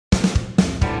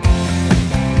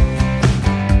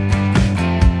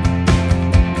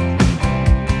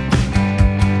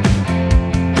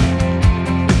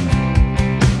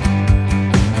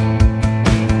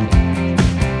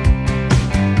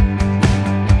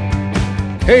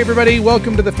Hey everybody,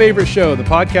 welcome to The Favorite Show, the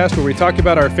podcast where we talk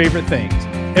about our favorite things.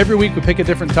 Every week we pick a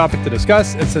different topic to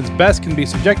discuss, and since best can be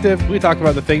subjective, we talk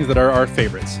about the things that are our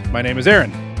favorites. My name is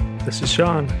Aaron. This is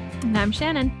Sean. And I'm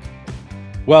Shannon.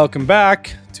 Welcome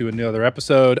back to another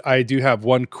episode. I do have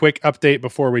one quick update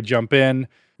before we jump in.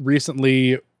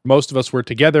 Recently, most of us were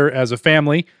together as a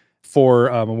family for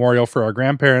a memorial for our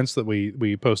grandparents that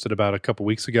we posted about a couple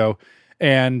weeks ago.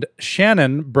 And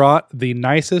Shannon brought the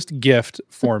nicest gift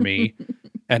for me,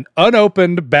 an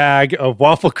unopened bag of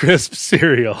Waffle Crisp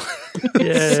cereal.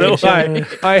 Yay, So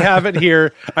I have it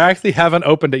here. I actually haven't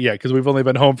opened it yet because we've only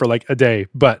been home for like a day,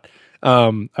 but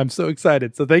I'm so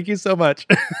excited. So thank you so much.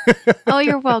 Oh,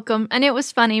 you're welcome. And it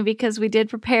was funny because we did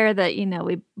prepare that,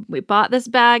 we bought this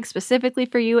bag specifically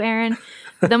for you, Aaron.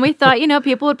 Then we thought,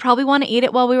 people would probably want to eat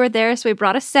it while we were there. So we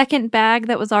brought a second bag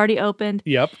that was already opened.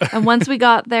 Yep. And once we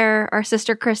got there, our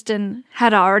sister Kristen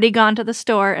had already gone to the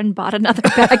store and bought another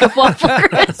bag of Waffle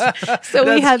Crisp.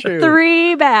 So we had true.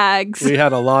 3 bags. We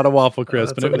had a lot of Waffle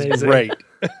Crisp and it was amazing. great.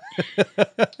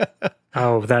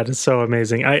 Oh, that is so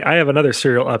amazing. I have another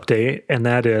cereal update, and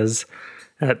that is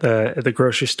at the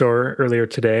grocery store earlier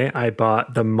today, I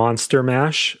bought the Monster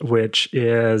Mash, which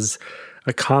is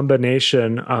a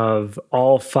combination of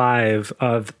all 5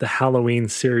 of the Halloween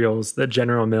cereals that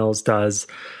General Mills does.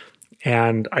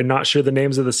 And I'm not sure the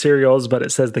names of the cereals, but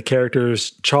it says the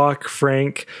characters Chalk,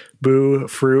 Frank, Boo,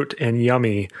 Fruit, and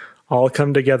Yummy all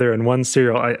come together in one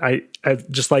cereal. I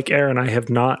just like Aaron, I have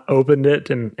not opened it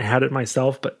and had it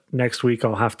myself, but next week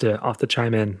I'll have to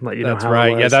chime in, let you know how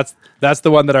right. it was. Yeah, that's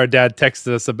the one that our dad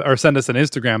texted us or sent us an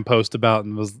Instagram post about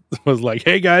and was like,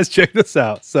 "Hey guys, check this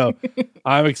out." So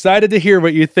I'm excited to hear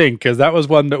what you think because that was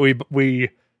one that we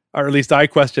or at least I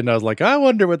questioned. I was like, I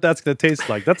wonder what that's going to taste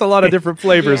like. That's a lot of different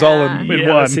flavors all in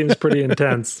one. It seems pretty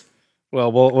intense. Well,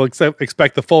 we'll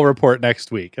expect the full report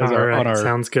next week All right,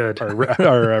 sounds good. our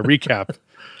recap.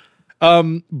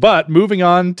 But moving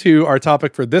on to our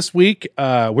topic for this week,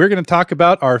 we're going to talk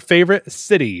about our favorite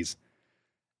cities.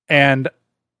 And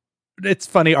it's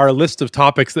funny, our list of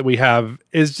topics that we have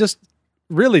is just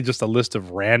really just a list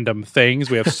of random things.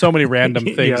 We have so many random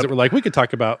things that we're like, we could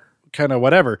talk about kind of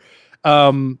whatever.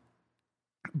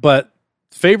 But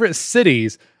favorite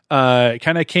cities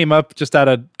kind of came up just out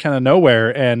of kind of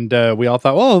nowhere. And we all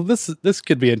thought, well, this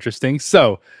could be interesting.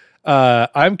 So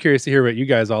I'm curious to hear what you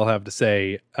guys all have to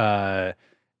say.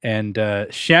 And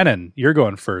Shannon, you're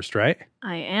going first, right?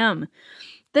 I am.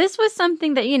 This was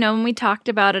something that, when we talked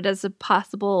about it as a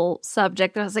possible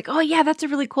subject, I was like, oh yeah, that's a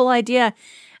really cool idea.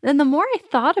 And then the more I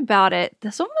thought about it,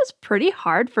 this one was pretty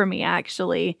hard for me,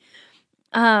 actually.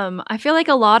 I feel like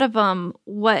a lot of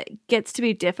what gets to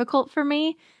be difficult for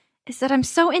me is that I'm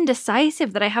so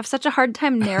indecisive that I have such a hard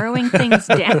time narrowing things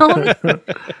down.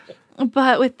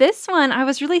 But with this one, I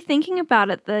was really thinking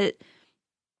about it that,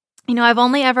 I've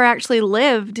only ever actually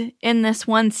lived in this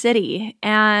one city.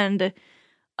 And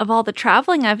of all the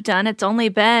traveling I've done, it's only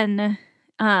been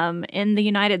in the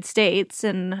United States.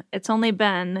 And it's only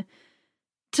been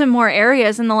to more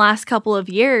areas in the last couple of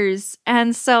years.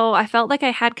 And so I felt like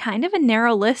I had kind of a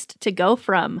narrow list to go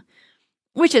from,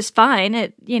 which is fine.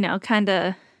 It, kind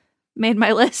of made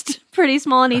my list pretty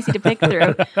small and easy to pick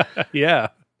through. Yeah.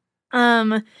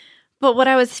 But what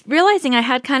I was realizing I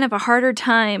had kind of a harder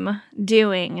time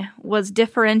doing was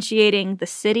differentiating the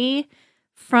city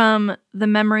from the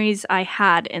memories I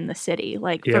had in the city,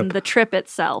 like from the trip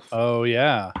itself. Oh,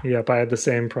 yeah. Yep, I had the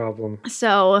same problem.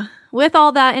 So with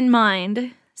all that in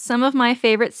mind, some of my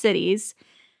favorite cities,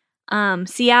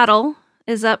 Seattle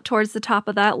is up towards the top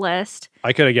of that list.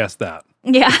 I could have guessed that.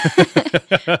 Yeah.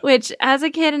 Which, as a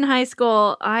kid in high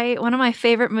school, one of my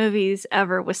favorite movies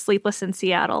ever was Sleepless in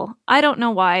Seattle. I don't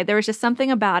know why. There was just something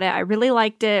about it. I really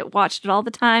liked it. Watched it all the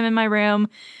time in my room.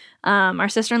 Our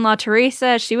sister-in-law,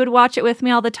 Teresa, she would watch it with me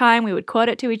all the time. We would quote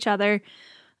it to each other.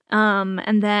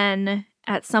 And then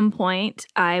at some point,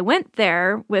 I went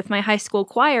there with my high school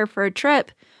choir for a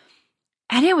trip.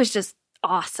 And it was just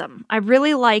awesome. I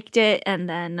really liked it. And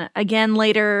then again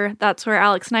later, that's where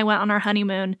Alex and I went on our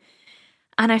honeymoon.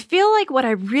 And I feel like what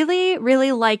I really,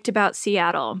 really liked about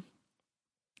Seattle,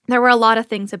 there were a lot of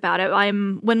things about it.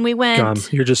 When we went, Gum.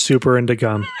 You're just super into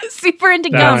gum. super into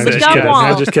No, gum, I'm the just gum kidding. wall.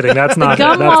 I'm just kidding. That's not The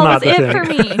gum that's wall not was the it thing.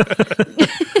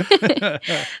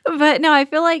 for me. But no, I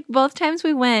feel like both times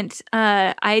we went,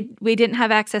 we didn't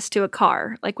have access to a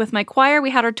car. Like with my choir,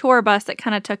 we had our tour bus that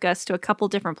kind of took us to a couple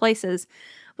different places.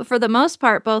 But for the most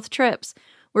part, both trips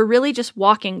were really just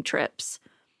walking trips.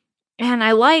 And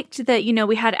I liked that,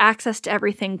 we had access to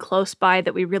everything close by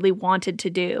that we really wanted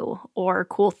to do or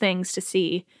cool things to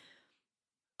see.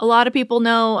 A lot of people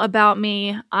know about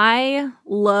me. I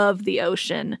love the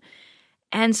ocean.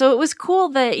 And so it was cool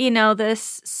that,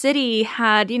 this city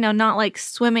had, not like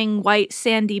swimming white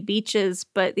sandy beaches,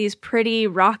 but these pretty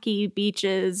rocky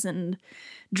beaches and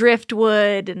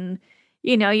driftwood. And,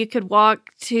 you could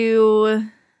walk to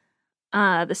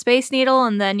the Space Needle,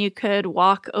 and then you could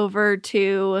walk over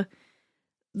to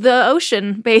the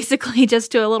ocean, basically,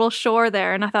 just to a little shore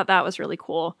there. And I thought that was really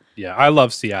cool. Yeah, I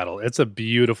love Seattle. It's a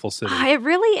beautiful city. It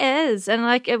really is.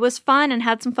 And it was fun and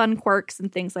had some fun quirks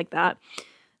and things like that.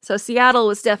 So Seattle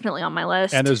was definitely on my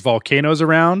list. And there's volcanoes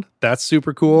around. That's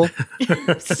super cool.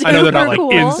 I know they're not cool.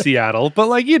 In Seattle, but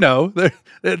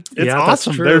it's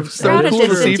awesome. They're so cool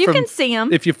to see. You can see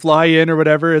them. If you fly in or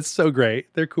whatever, it's so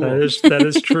great. They're cool. That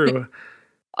is true.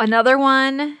 Another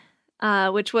one,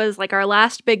 which was our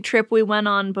last big trip we went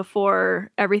on before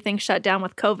everything shut down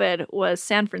with COVID, was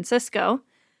San Francisco.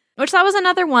 Which that was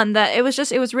another one that it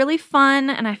was really fun,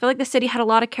 and I feel like the city had a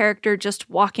lot of character just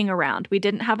walking around. We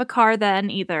didn't have a car then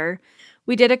either.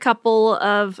 We did a couple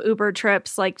of Uber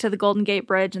trips to the Golden Gate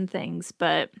Bridge and things,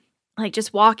 but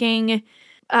just walking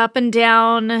up and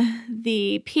down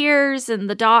the piers and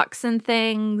the docks and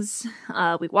things.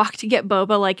 We walked to get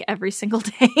boba every single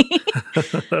day.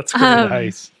 That's pretty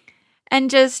nice.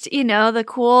 And just, the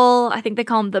cool, I think they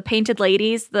call them the painted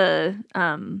ladies, the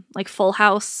full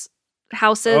house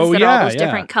houses that are all those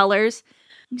different colors.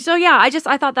 So yeah,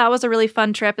 I thought that was a really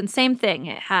fun trip. And same thing,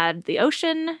 it had the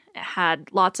ocean, it had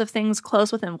lots of things close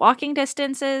within walking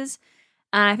distances,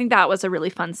 and I think that was a really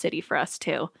fun city for us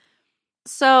too.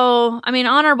 So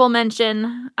honorable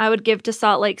mention I would give to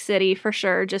Salt Lake City for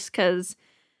sure, just because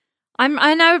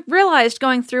I realized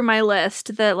going through my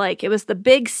list that it was the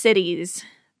big cities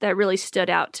that really stood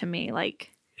out to me.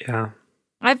 Yeah,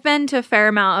 I've been to a fair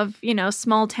amount of,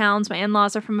 small towns. My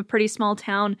in-laws are from a pretty small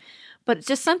town, but it's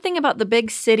just something about the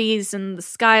big cities and the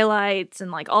skylights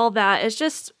and all that is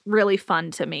just really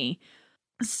fun to me.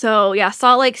 So yeah,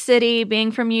 Salt Lake City,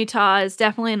 being from Utah, is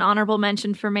definitely an honorable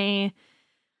mention for me.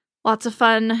 Lots of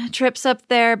fun trips up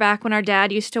there back when our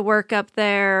dad used to work up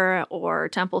there, or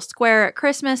Temple Square at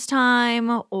Christmas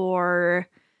time, or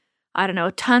I don't know,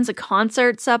 tons of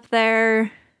concerts up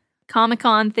there.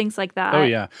 Comic-Con, things like that. Oh,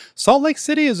 yeah. Salt Lake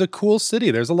City is a cool city.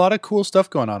 There's a lot of cool stuff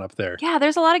going on up there. Yeah,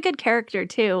 there's a lot of good character,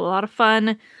 too. A lot of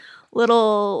fun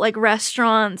little,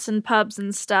 restaurants and pubs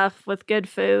and stuff with good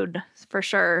food, for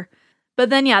sure. But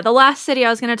then, yeah, the last city I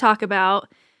was going to talk about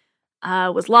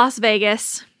was Las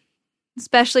Vegas,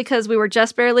 especially because we were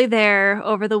just barely there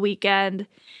over the weekend.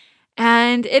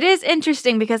 And it is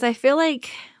interesting because I feel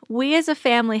like we as a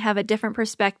family have a different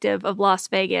perspective of Las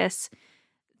Vegas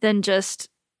than just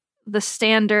the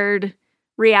standard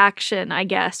reaction, I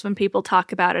guess, when people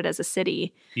talk about it as a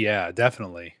city. Yeah,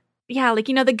 definitely. Yeah,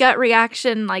 the gut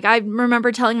reaction. I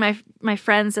remember telling my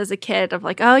friends as a kid of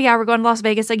oh yeah, we're going to Las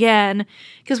Vegas again,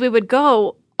 because we would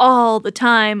go all the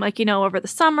time, over the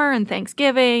summer and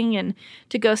Thanksgiving, and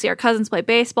to go see our cousins play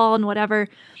baseball and whatever.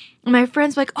 And my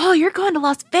friends were oh, you're going to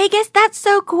Las Vegas? That's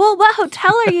so cool. What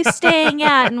hotel are you staying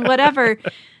at? And whatever.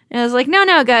 And I was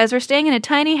no, guys, we're staying in a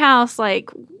tiny house,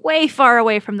 way far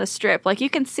away from the strip. You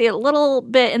can see a little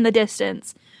bit in the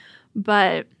distance.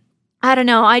 But I don't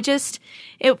know.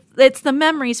 It's the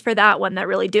memories for that one that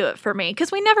really do it for me.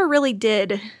 Because we never really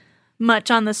did much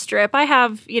on the strip. I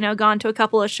have, gone to a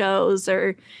couple of shows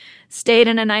or stayed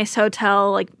in a nice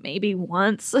hotel, maybe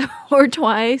once or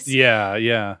twice. Yeah,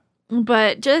 yeah.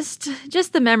 But just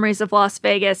the memories of Las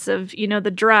Vegas, of,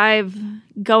 the drive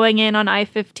going in on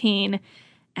I-15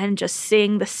 and just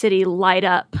seeing the city light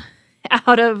up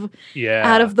out of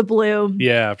the blue.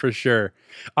 Yeah, for sure.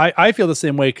 I feel the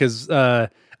same way because, and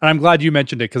I'm glad you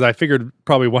mentioned it because I figured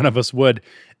probably one of us would.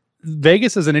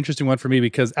 Vegas is an interesting one for me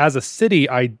because as a city,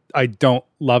 I don't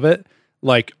love it.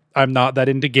 I'm not that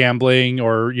into gambling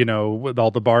or, with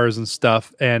all the bars and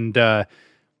stuff. And,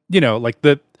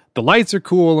 the lights are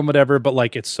cool and whatever, but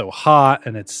it's so hot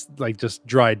and it's just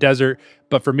dry desert.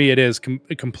 But for me, it is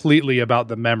completely about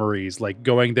the memories,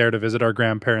 going there to visit our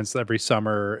grandparents every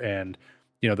summer and,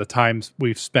 the times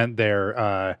we've spent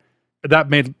there. That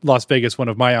made Las Vegas one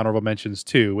of my honorable mentions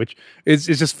too, which is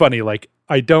just funny.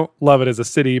 I don't love it as a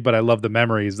city, but I love the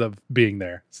memories of being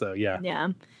there. So yeah. Yeah.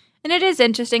 And it is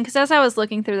interesting because as I was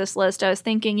looking through this list, I was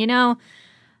thinking,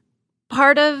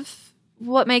 part of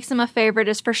what makes them a favorite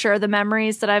is for sure the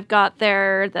memories that I've got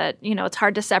there, that, it's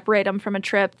hard to separate them from a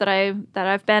trip that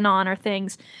I've been on or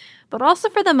things. But also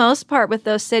for the most part with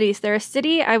those cities, they're a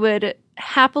city I would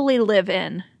happily live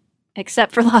in,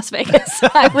 except for Las Vegas.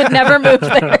 I would never move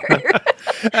there.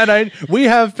 And we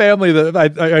have family that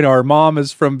I know our mom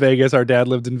is from Vegas. Our dad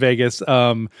lived in Vegas.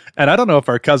 And I don't know if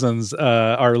our cousins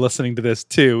are listening to this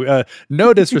too.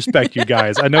 No disrespect, you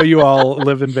guys. I know you all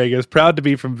live in Vegas. Proud to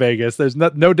be from Vegas. There's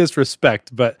no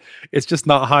disrespect, but it's just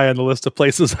not high on the list of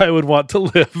places I would want to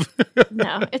live.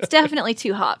 No, it's definitely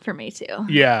too hot for me too.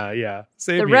 Yeah.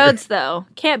 Same The here. roads, though,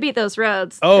 can't beat those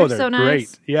roads. Oh, they're so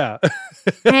nice. great. Yeah.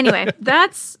 Anyway,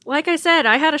 that's, like I said,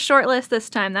 I had a short list this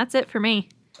time. That's it for me.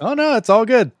 Oh no, it's all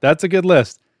good. That's a good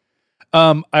list.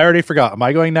 I already forgot. Am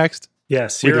I going next?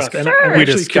 Yes, We you're discussed- up. And I'm we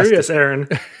actually discussed curious, it. Aaron.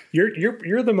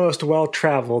 You're the most well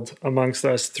traveled amongst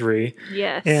us three.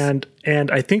 Yes. And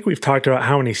I think we've talked about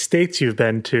how many states you've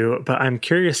been to, but I'm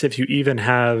curious if you even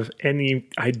have any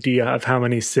idea of how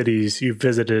many cities you've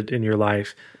visited in your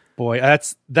life. Boy,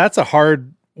 that's a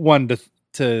hard one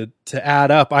to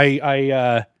add up.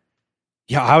 I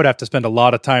would have to spend a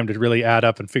lot of time to really add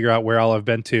up and figure out where all I've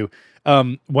been to.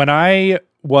 When I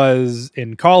was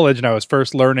in college and I was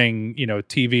first learning,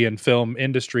 TV and film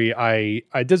industry, I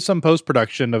did some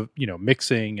post-production of,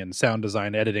 mixing and sound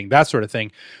design, editing, that sort of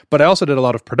thing. But I also did a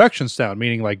lot of production sound,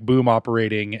 meaning like boom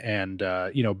operating and,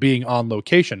 being on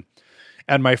location.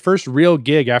 And my first real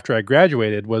gig after I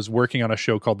graduated was working on a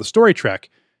show called The Story Trek.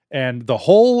 And the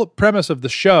whole premise of the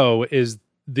show is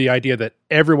the idea that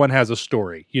everyone has a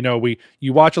story.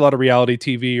 You watch a lot of reality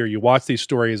TV or you watch these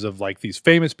stories of like these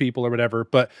famous people or whatever,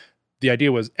 but the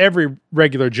idea was every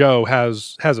regular Joe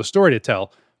has a story to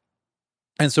tell.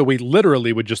 And so we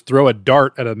literally would just throw a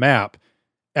dart at a map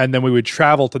and then we would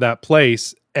travel to that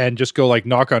place and just go like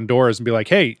knock on doors and be like,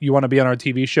 hey, you want to be on our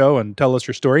TV show and tell us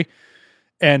your story?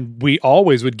 And we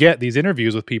always would get these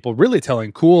interviews with people really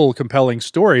telling cool, compelling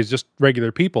stories, just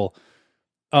regular people.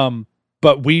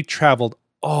 But we traveled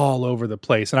all over the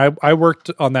place. And I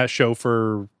worked on that show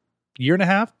for a year and a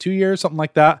half, 2 years, something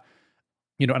like that.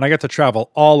 And I got to travel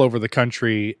all over the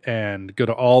country and go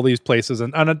to all these places.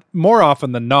 And more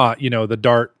often than not, the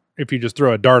dart, if you just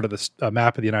throw a dart at the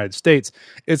map of the United States,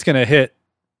 it's going to hit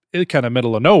it kind of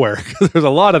middle of nowhere because there's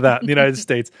a lot of that in the United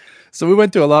States. So we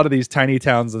went to a lot of these tiny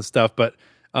towns and stuff. But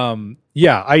I've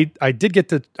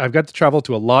got to travel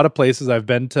to a lot of places. I've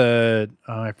been to,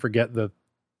 I forget the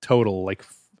total, like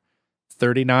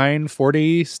 39,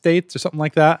 40 states or something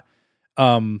like that.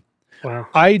 Wow.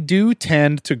 I do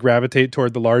tend to gravitate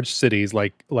toward the large cities,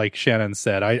 like Shannon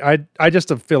said. I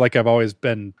just feel like I've always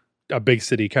been a big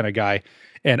city kind of guy.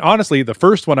 And honestly, the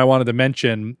first one I wanted to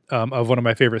mention of one of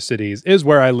my favorite cities is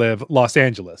where I live, Los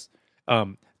Angeles.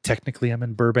 Technically, I'm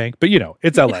in Burbank, but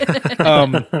it's LA.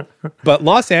 But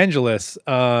Los Angeles,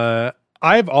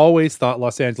 I've always thought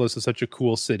Los Angeles is such a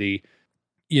cool city.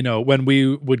 When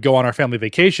we would go on our family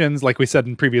vacations, like we said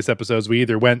in previous episodes, we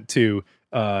either went to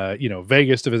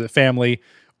Vegas to visit family,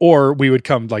 or we would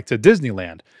come like to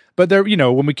Disneyland. But there,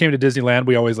 when we came to Disneyland,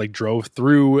 we always like drove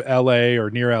through LA or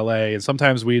near LA, and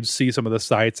sometimes we'd see some of the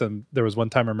sites. And there was one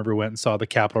time I remember we went and saw the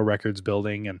Capitol Records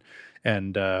building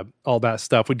and all that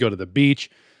stuff. We'd go to the beach.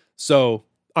 So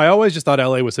I always just thought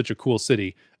LA was such a cool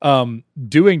city.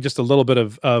 Doing just a little bit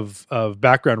of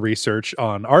background research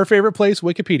on our favorite place,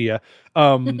 Wikipedia.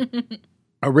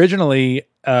 Originally,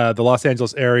 the Los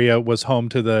Angeles area was home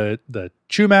to the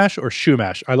Chumash or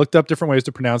Shumash. I looked up different ways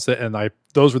to pronounce it, and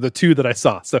those were the two that I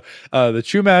saw. So the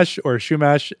Chumash or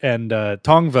Shumash and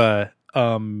Tongva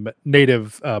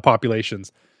native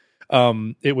populations.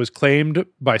 It was claimed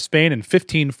by Spain in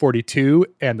 1542,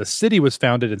 and the city was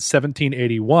founded in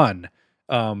 1781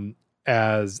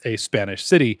 as a Spanish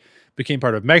city. Became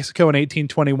part of Mexico in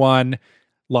 1821.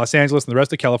 Los Angeles and the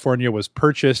rest of California was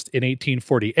purchased in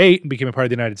 1848 and became a part of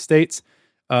the United States.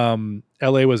 LA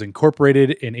was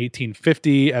incorporated in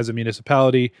 1850 as a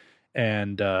municipality,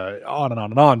 and on and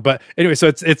on and on. But anyway, so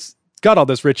it's got all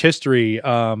this rich history,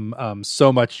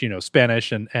 so much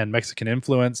Spanish and Mexican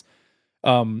influence.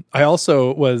 I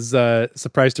also was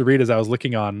surprised to read as I was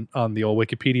looking on the old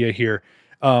Wikipedia here.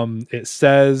 It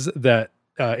says that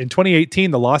in 2018,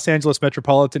 the Los Angeles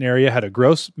metropolitan area had a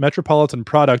gross metropolitan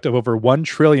product of over $1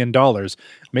 trillion,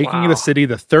 making the city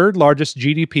the third largest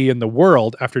GDP in the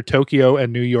world after Tokyo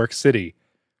and New York City.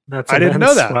 That's I didn't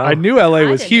know that. Wow. I knew LA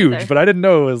was didn't huge, either. but I didn't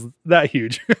know it was that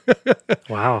huge.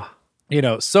 Wow.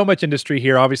 So much industry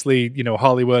here. Obviously,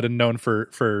 Hollywood and known for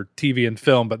TV and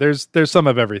film, but there's some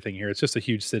of everything here. It's just a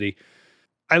huge city.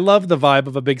 I love the vibe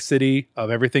of a big city, of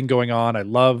everything going on. I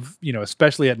love,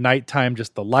 especially at nighttime,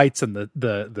 just the lights and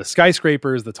the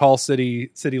skyscrapers, the tall city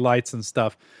lights and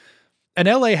stuff. And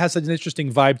LA has such an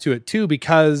interesting vibe to it too,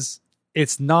 because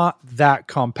it's not that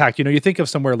compact. You think of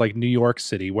somewhere like New York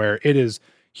City, where it is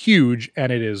huge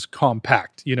and it is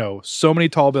compact. So many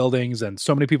tall buildings and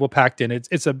so many people packed in.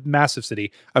 It's a massive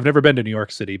city. I've never been to New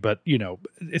York City, but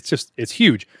it's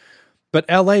huge. But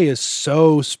LA is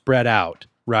so spread out,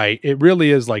 right? It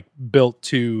really is like built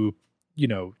to,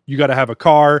 you got to have a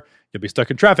car. You'll be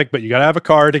stuck in traffic, but you got to have a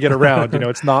car to get around.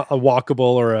 It's not a walkable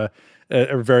or a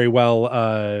very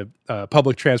well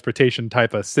public transportation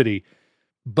type of city.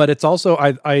 But it's also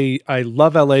I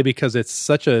love LA because it's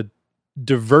such a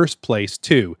diverse place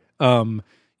too.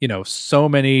 So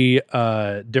many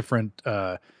different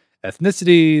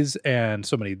ethnicities and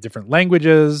so many different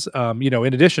languages.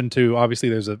 In addition to, obviously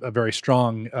there's a very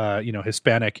strong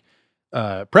Hispanic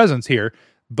presence here,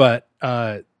 but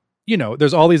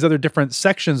there's all these other different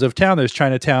sections of town. There's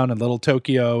Chinatown and Little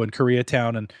Tokyo and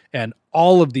Koreatown and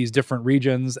all of these different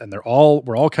regions, and we're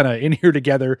all kind of in here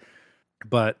together.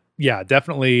 But yeah,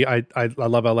 definitely I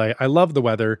love LA. I love the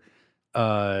weather.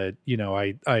 Our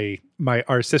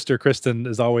sister Kristen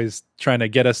is always trying to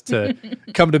get us to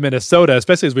come to Minnesota,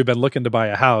 especially as we've been looking to buy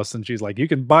a house. And she's like, you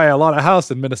can buy a lot of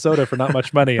house in Minnesota for not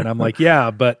much money. And I'm like,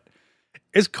 yeah, but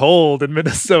it's cold in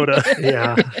Minnesota.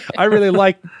 Yeah. I really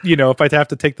like, if I have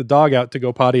to take the dog out to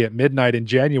go potty at midnight in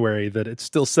January, that it's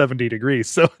still 70 degrees.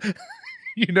 So,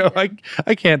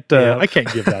 I can't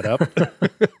give that up.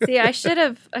 See, I should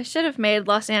have made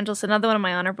Los Angeles another one of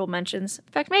my honorable mentions. In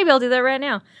fact, maybe I'll do that right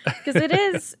now, because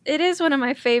it is one of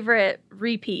my favorite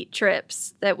repeat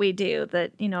trips that we do.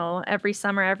 That every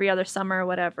summer, every other summer,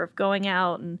 whatever, of going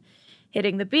out and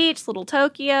hitting the beach, Little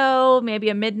Tokyo, maybe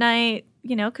a midnight,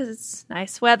 because it's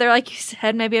nice weather, like you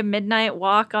said, maybe a midnight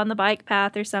walk on the bike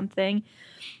path or something.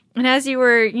 And as you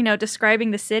were,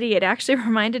 describing the city, it actually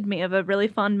reminded me of a really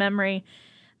fond memory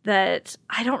that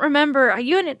I don't remember.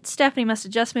 You and Stephanie must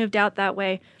have just moved out that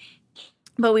way.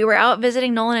 But we were out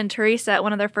visiting Nolan and Teresa at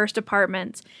one of their first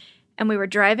apartments. And we were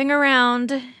driving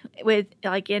around with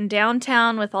in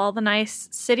downtown with all the nice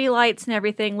city lights and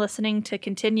everything, listening to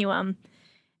Continuum.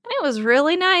 And it was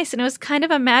really nice. And it was kind of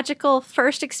a magical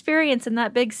first experience in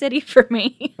that big city for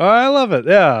me. Oh, I love it.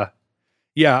 Yeah.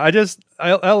 Yeah,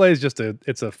 LA is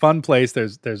it's a fun place.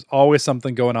 There's always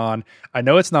something going on. I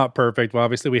know it's not perfect. Well,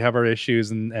 obviously we have our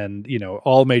issues and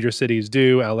all major cities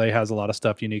do. LA has a lot of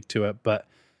stuff unique to it, but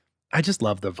I just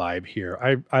love the vibe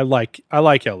here. I like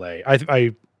LA.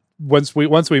 Once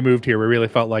we moved here, we really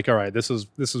felt like, all right, this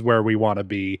is where we want to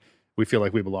be. We feel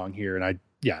like we belong here. And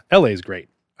LA is great.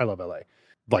 I love LA.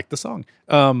 Like the song.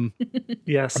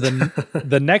 Yes.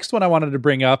 The next one I wanted to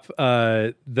bring up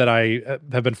that I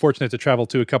have been fortunate to travel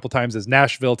to a couple times is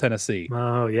Nashville, Tennessee.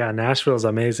 Oh yeah, Nashville is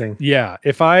amazing. Yeah,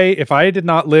 if I did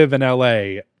not live in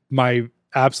LA, my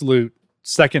absolute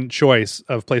second choice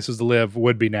of places to live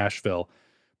would be Nashville.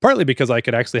 Partly because I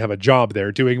could actually have a job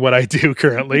there doing what I do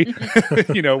currently,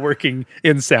 working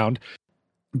in sound.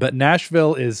 But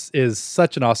Nashville is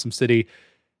such an awesome city.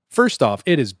 First off,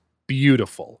 it is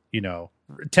beautiful,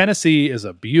 Tennessee is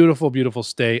a beautiful, beautiful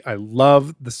state. I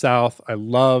love the South. I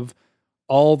love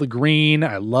all the green.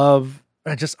 I love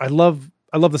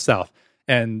the South.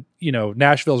 And,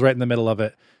 Nashville's right in the middle of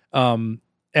it. And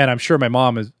I'm sure my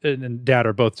mom and dad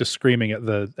are both just screaming at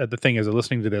the thing as they're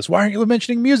listening to this. Why aren't you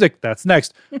mentioning music? That's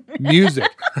next. Music.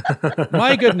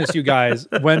 My goodness, you guys.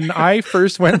 When I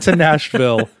first went to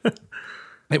Nashville,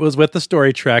 it was with the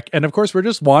Story Trek. And of course, we're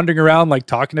just wandering around,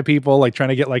 talking to people, trying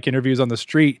to get interviews on the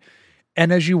street.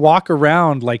 And as you walk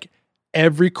around,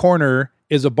 every corner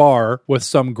is a bar with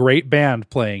some great band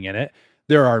playing in it.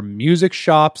 There are music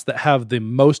shops that have the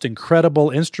most incredible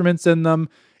instruments in them.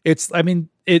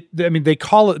 They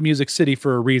call it Music City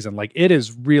for a reason. It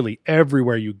is really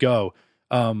everywhere you go.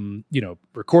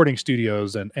 Recording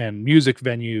studios and music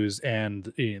venues,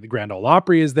 and the Grand Ole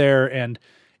Opry is there, and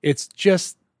it's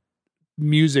just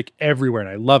music everywhere, and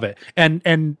I love it.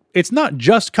 And it's not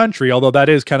just country, although that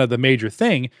is kind of the major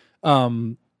thing.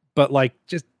 But I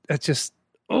just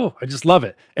love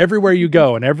it everywhere you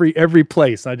go, and every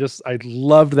place. I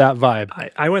loved that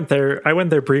vibe. I went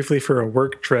there briefly for a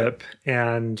work trip,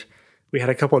 and we had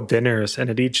a couple of dinners, and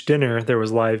at each dinner there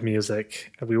was live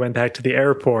music. We went back to the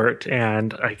airport,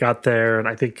 and I got there, and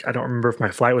I don't remember if my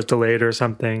flight was delayed or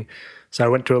something. So I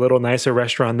went to a little nicer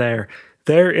restaurant there.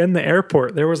 There in the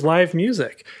airport, there was live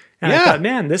music. And I thought,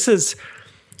 man,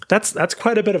 that's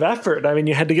quite a bit of effort. I mean,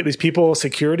 you had to get these people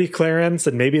security clearance,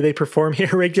 and maybe they perform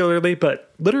here regularly,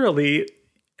 but literally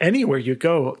anywhere you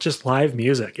go, just live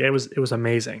music. It was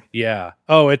amazing. Yeah.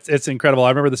 Oh, it's incredible. I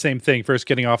remember the same thing first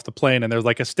getting off the plane, and there's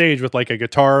a stage with a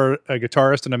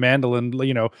guitarist and a mandolin,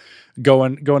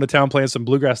 going to town playing some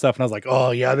bluegrass stuff. And I was like,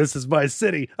 oh yeah, this is my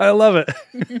city. I love it.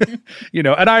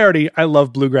 And I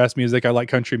love bluegrass music. I like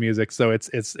country music. So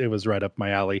it was right up my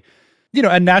alley.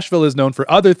 and Nashville is known for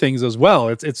other things as well.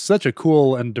 It's such a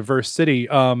cool and diverse city.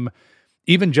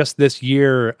 Even just this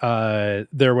year,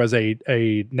 there was a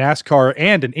NASCAR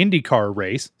and an IndyCar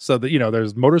race. So that,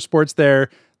 there's motorsports there.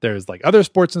 There's like other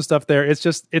sports and stuff there. It's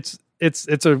just, it's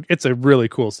a really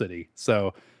cool city.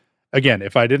 So again,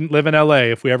 if I didn't live in LA,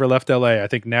 if we ever left LA, I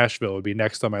think Nashville would be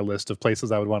next on my list of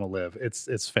places I would want to live.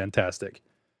 It's fantastic.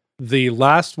 The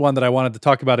last one that I wanted to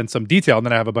talk about in some detail, and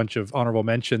then I have a bunch of honorable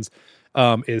mentions,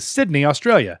 is Sydney,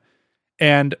 Australia.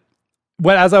 And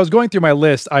as I was going through my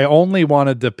list, I only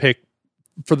wanted to pick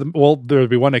there would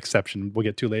be one exception we'll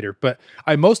get to later, but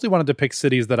I mostly wanted to pick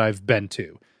cities that I've been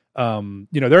to.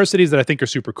 There are cities that I think are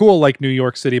super cool, like New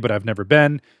York City, but I've never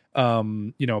been.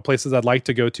 Places I'd like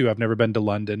to go to. I've never been to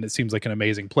London. It seems like an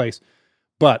amazing place.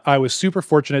 But I was super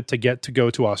fortunate to get to go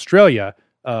to Australia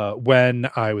when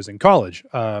I was in college.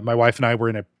 My wife and I were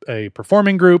in a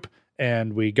performing group,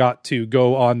 and we got to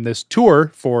go on this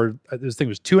tour for, this thing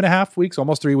was 2.5 weeks,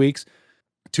 almost 3 weeks,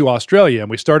 to Australia. And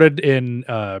we started in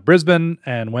Brisbane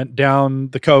and went down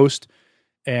the coast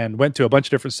and went to a bunch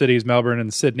of different cities, Melbourne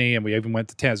and Sydney, and we even went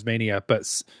to Tasmania. But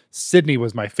Sydney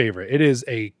was my favorite. It is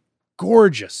a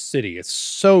gorgeous city. It's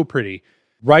so pretty.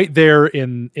 Right there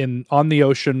on the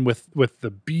ocean with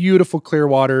the beautiful clear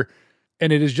water.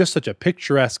 And it is just such a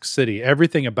picturesque city.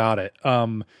 Everything about it.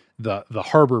 The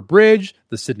Harbour Bridge,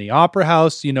 the Sydney Opera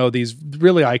House, these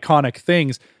really iconic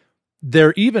things.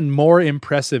 They're even more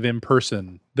impressive in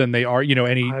person than they are,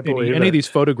 any of these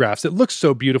photographs. It looks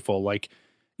so beautiful. Like,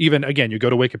 even again, you go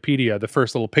to Wikipedia, the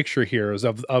first little picture here is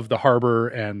of the harbor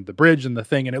and the bridge and the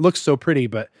thing, and it looks so pretty,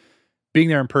 but being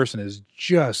there in person is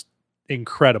just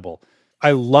incredible.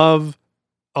 I love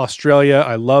Australia.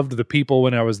 I loved the people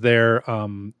when I was there.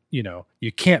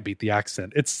 You can't beat the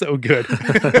accent. It's so good.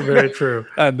 Very true.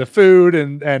 And the food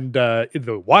and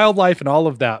the wildlife and all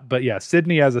of that. But yeah,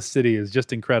 Sydney as a city is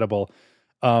just incredible.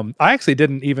 I actually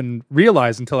didn't even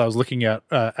realize until I was looking at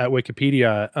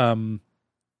Wikipedia,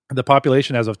 the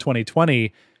population as of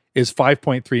 2020 is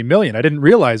 5.3 million. I didn't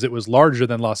realize it was larger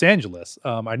than Los Angeles.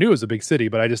 I knew it was a big city,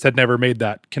 but I just had never made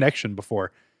that connection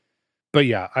before. But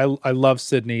yeah, I love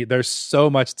Sydney. There's so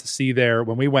much to see there.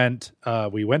 When we went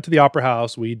to the Opera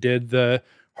House. We did the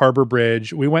Harbour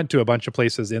Bridge. We went to a bunch of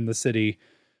places in the city.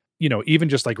 Even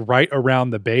just like right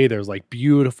around the bay, there's like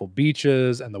beautiful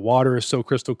beaches and the water is so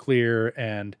crystal clear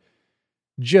and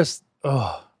just,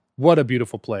 what a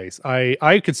beautiful place.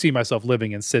 I could see myself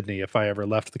living in Sydney if I ever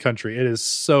left the country. It is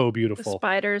so beautiful. The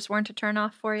spiders weren't a turn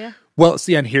off for you? Well,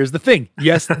 see, and here's the thing.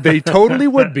 Yes, they totally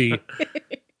would be,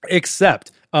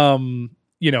 except,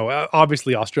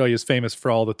 obviously Australia is famous for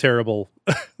all the terrible,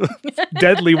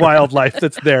 deadly wildlife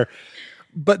that's there,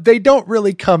 but they don't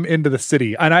really come into the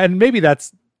city. And maybe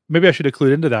I should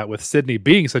include into that with Sydney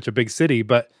being such a big city,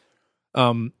 but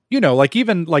even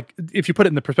if you put it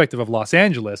in the perspective of Los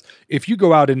Angeles, if you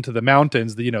go out into the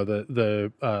mountains,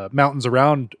 the mountains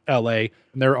around LA,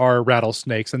 there are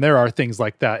rattlesnakes and there are things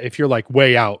like that. If you're like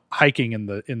way out hiking in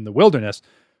the wilderness,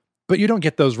 but you don't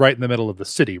get those right in the middle of the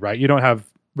city, right? You don't have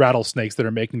rattlesnakes that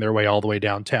are making their way all the way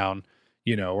downtown,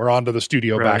 or onto the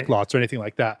studio back lots or anything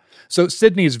like that. So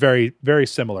Sydney is very, very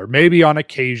similar. Maybe on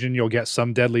occasion you'll get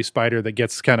some deadly spider that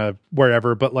gets kind of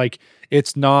wherever, but like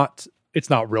it's not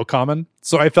real common.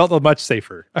 So I felt much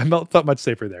safer. Felt much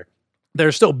safer there.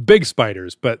 There's still big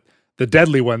spiders, but the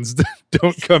deadly ones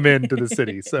don't come into the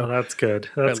city. So that's good.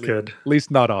 That's good. At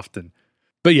least not often.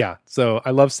 But yeah, so I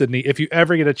love Sydney. If you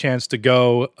ever get a chance to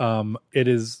go, it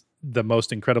is the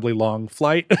most incredibly long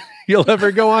flight you'll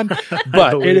ever go on,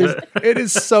 but it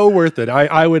is so worth it.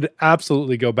 I would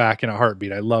absolutely go back in a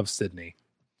heartbeat. I love Sydney.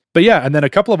 But yeah, and then a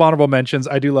couple of honorable mentions.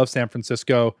 I do love San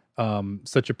Francisco.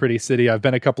 Such a pretty city. I've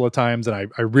been a couple of times and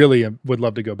I really would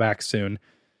love to go back soon.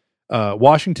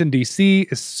 Washington, D.C.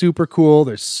 is super cool.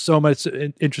 There's so much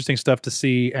interesting stuff to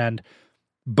see. And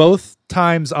both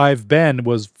times I've been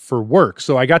was for work.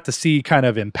 So I got to see kind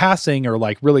of in passing or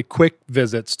like really quick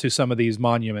visits to some of these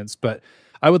monuments. But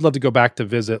I would love to go back to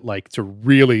visit, like to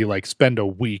really like spend a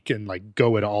week and like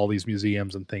go into all these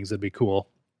museums and things. That'd be cool.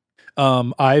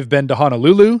 I've been to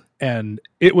Honolulu and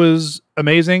it was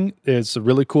amazing. It's a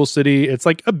really cool city. It's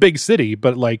like a big city,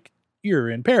 but like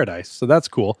you're in paradise. So that's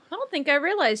cool. I don't think I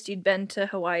realized you'd been to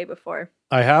Hawaii before.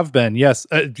 I have been, yes.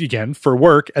 Again, for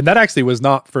work. And that actually was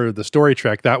not for the Story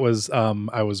Trek. That was,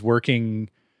 I was working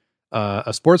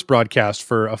a sports broadcast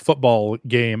for a football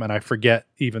game, and I forget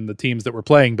even the teams that were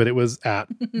playing, but it was at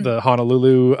the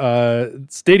Honolulu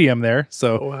stadium there.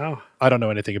 So wow. I don't know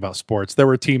anything about sports. There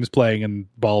were teams playing and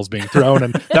balls being thrown,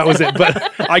 and that was it.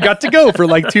 But I got to go for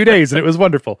like 2 days, and it was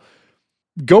wonderful.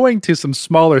 going to some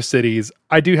smaller cities,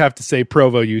 I do have to say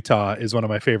Provo, Utah is one of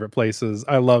my favorite places.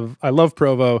 I love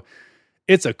Provo.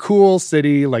 It's a cool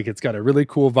city. Like, it's got a really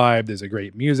cool vibe. There's a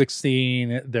great music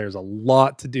scene. There's a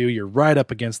lot to do. You're right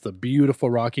up against the beautiful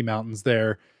Rocky Mountains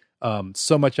there.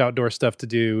 So much outdoor stuff to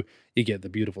do. You get the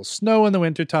beautiful snow in the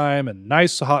wintertime and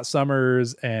nice hot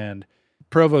summers, and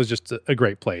Provo is just a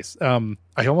great place.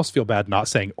 I almost feel bad not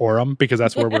saying Orem because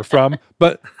that's where we're from,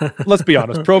 but let's be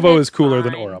honest, Provo is cooler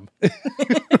than Orem.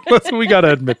 We got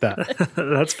to admit that.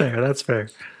 That's fair. That's fair.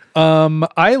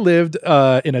 I lived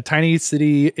in a tiny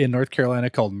city in North Carolina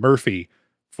called Murphy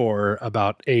for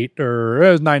about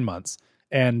 9 months.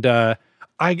 And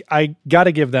I got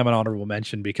to give them an honorable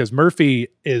mention because Murphy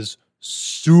is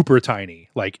super tiny,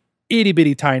 like itty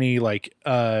bitty tiny, like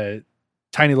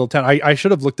tiny little town. I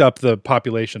should have looked up the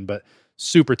population, but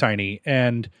super tiny.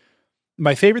 And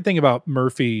my favorite thing about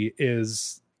Murphy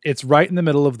is it's right in the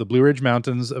middle of the Blue Ridge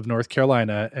Mountains of North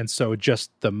Carolina. And so just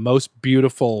the most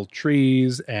beautiful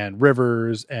trees and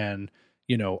rivers and,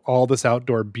 all this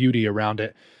outdoor beauty around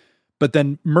it. But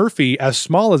then Murphy, as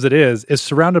small as it is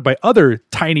surrounded by other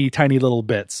tiny, tiny little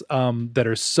bits that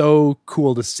are so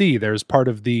cool to see. There's part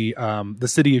of the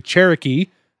city of Cherokee,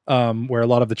 where a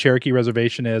lot of the Cherokee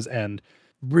reservation is, and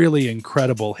really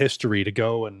incredible history to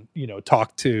go and,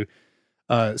 talk to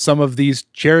some of these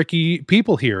Cherokee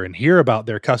people here and hear about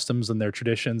their customs and their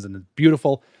traditions. And it's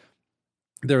beautiful.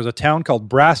 There's a town called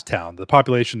Brasstown. The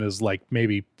population is like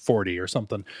maybe 40 or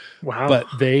something. Wow. But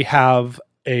they have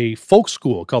a folk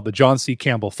school called the John C.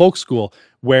 Campbell Folk School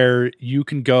where you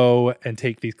can go and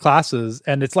take these classes.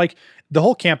 And it's like the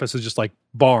whole campus is just like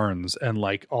barns and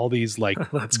like all these like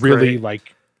really great.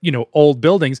 like, old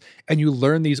buildings, and you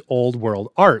learn these old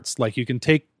world arts. Like you can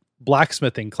take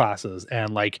blacksmithing classes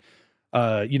and like,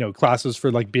 classes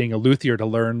for like being a luthier to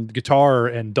learn guitar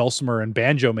and dulcimer and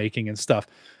banjo making and stuff.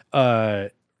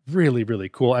 Really, really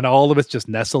cool. And all of it's just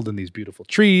nestled in these beautiful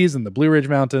trees and the Blue Ridge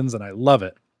Mountains. And I love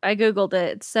it. I Googled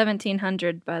it. It's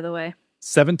 1,700, by the way.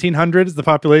 1,700 is the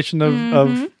population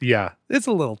of yeah, it's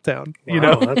a little town.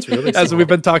 Wow, that's really as small. we've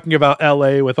been talking about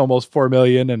LA with almost 4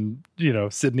 million and,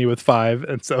 Sydney with 5.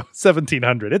 And so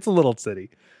 1,700, it's a little city.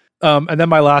 And then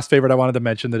my last favorite I wanted to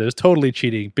mention that is totally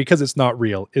cheating because it's not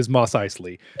real is Mos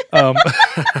Eisley.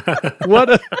 What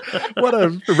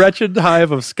a wretched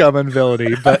hive of scum and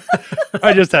villainy. But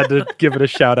I just had to give it a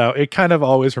shout out. It kind of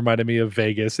always reminded me of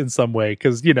Vegas in some way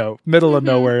because, middle of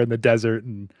nowhere in the desert.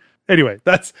 And anyway,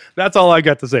 that's all I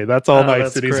got to say. That's all my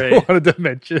cities great. I wanted to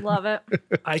mention. Love it.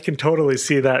 I can totally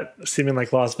see that seeming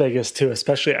like Las Vegas too,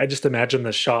 especially I just imagine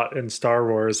the shot in Star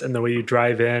Wars and the way you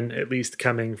drive in, at least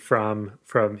coming from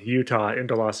Utah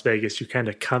into Las Vegas, you kind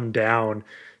of come down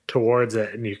towards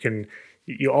it and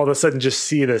you all of a sudden just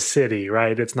see the city,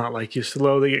 right? It's not like you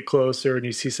slowly get closer and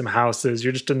you see some houses.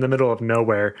 You're just in the middle of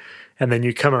nowhere. And then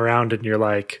you come around and you're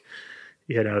like,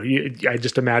 I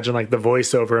just imagine like the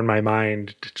voiceover in my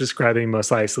mind describing Mos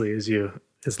Eisley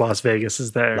as Las Vegas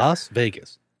is there. Las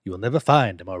Vegas. You will never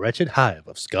find a more wretched hive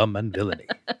of scum and villainy.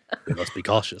 We must be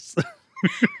cautious.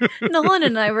 Nolan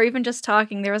and I were even just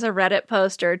talking. There was a Reddit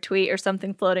post or a tweet or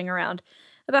something floating around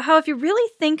about how if you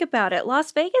really think about it,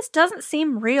 Las Vegas doesn't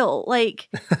seem real. Like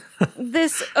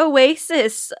this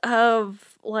oasis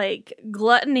of like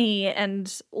gluttony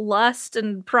and lust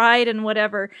and pride and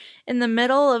whatever in the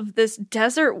middle of this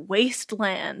desert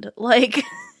wasteland. Like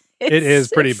it is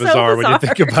pretty bizarre so when you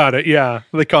think about it. Yeah.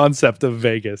 The concept of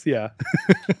Vegas. Yeah.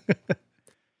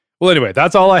 Well, anyway,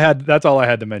 that's all I had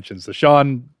to mention. So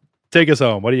Sean, take us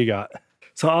home. What do you got?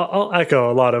 So I'll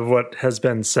echo a lot of what has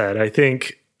been said. I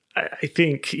think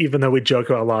even though we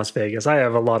joke about Las Vegas, I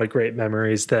have a lot of great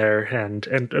memories there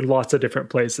and lots of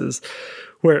different places.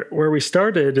 Where we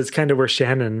started is kind of where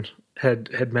Shannon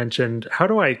had mentioned, how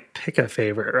do I pick a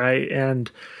favorite, right?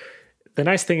 And the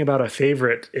nice thing about a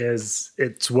favorite is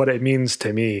it's what it means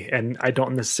to me. And I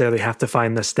don't necessarily have to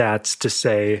find the stats to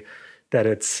say that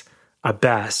it's a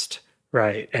best,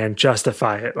 right? And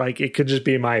justify it. Like it could just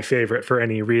be my favorite for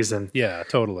any reason. Yeah,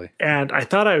 totally. And I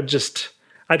thought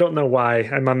I don't know why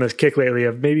I'm on this kick lately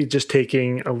of maybe just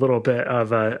taking a little bit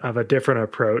of a different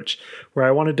approach where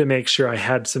I wanted to make sure I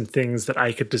had some things that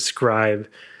I could describe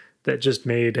that just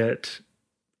made it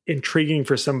intriguing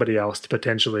for somebody else to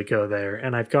potentially go there.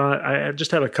 And I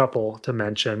just have a couple to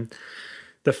mention.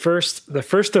 The first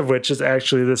of which is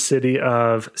actually the city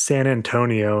of San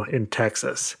Antonio in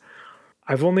Texas.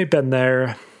 I've only been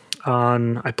there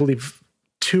on, I believe,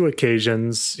 2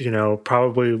 occasions,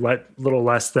 probably little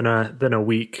less than a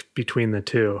week between the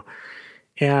two.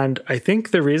 And I think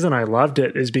the reason I loved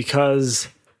it is because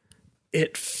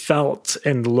it felt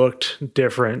and looked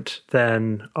different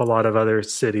than a lot of other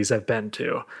cities I've been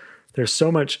to. there's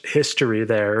so much history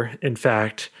there. In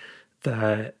fact,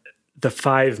 the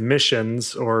 5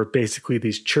 missions, or basically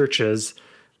these churches,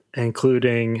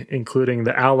 including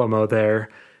the Alamo there,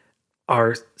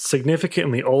 are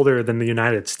significantly older than the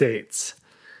United States.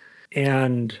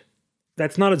 And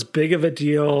that's not as big of a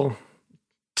deal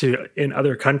in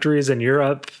other countries in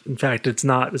Europe. In fact, it's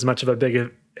not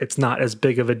as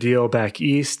big of a deal back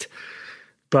east.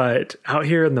 But out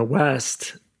here in the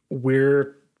West,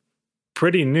 we're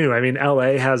pretty new. I mean,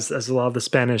 LA has a lot of the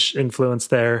Spanish influence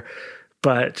there,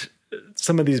 but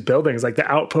some of these buildings, like the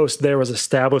outpost there, was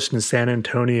established in San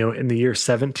Antonio in the year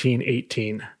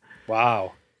 1718.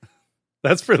 Wow.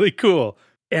 That's really cool.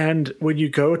 And when you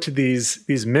go to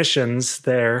these missions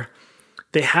there,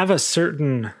 they have a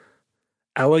certain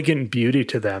elegant beauty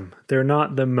to them. They're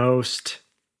not the most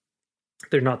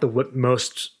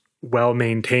well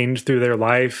maintained through their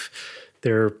life.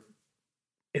 They're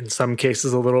in some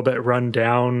cases a little bit run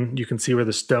down. You can see where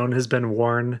the stone has been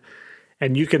worn,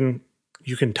 and you can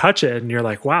touch it and you're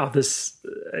like, wow, this,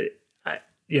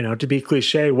 to be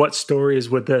cliche, what stories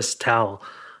would this tell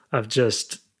of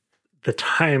just the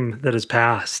time that has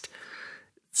passed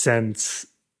since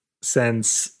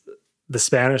the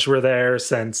Spanish were there,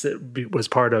 since it was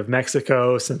part of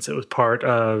Mexico, since it was part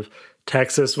of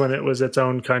Texas when it was its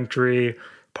own country,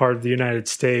 part of the United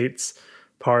States,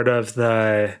 part of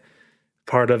the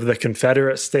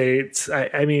Confederate States.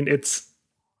 I mean, it's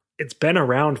been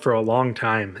around for a long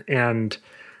time. And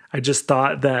I just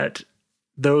thought that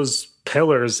those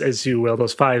pillars, as you will,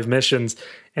 those 5 missions,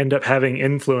 end up having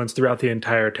influence throughout the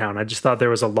entire town. I just thought there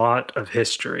was a lot of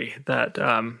history that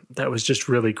was just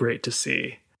really great to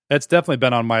see. It's definitely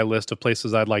been on my list of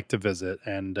places I'd like to visit.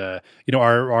 And,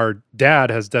 our dad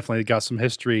has definitely got some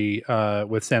history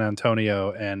with San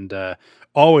Antonio, and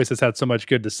always has had so much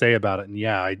good to say about it. And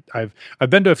yeah, I've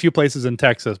been to a few places in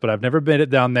Texas, but I've never been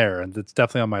down there, and it's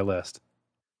definitely on my list.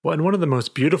 Well, and one of the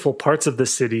most beautiful parts of the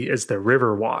city is the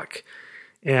Riverwalk.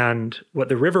 And what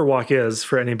the Riverwalk is,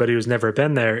 for anybody who's never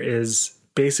been there, is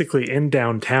basically in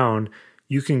downtown.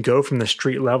 You can go from the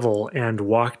street level and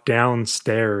walk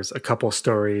downstairs a couple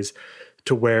stories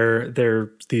to where there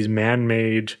are these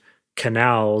man-made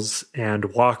canals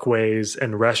and walkways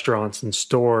and restaurants and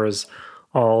stores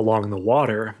all along the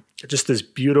water. Just this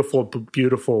beautiful,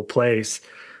 beautiful place.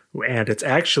 And it's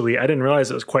actually, I didn't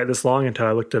realize it was quite this long until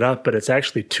I looked it up, but it's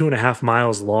actually 2.5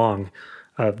 miles long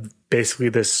of basically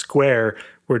this square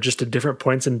where just at different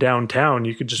points in downtown,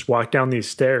 you could just walk down these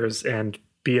stairs and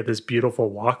be at this beautiful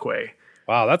walkway.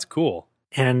 Wow, that's cool.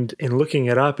 And in looking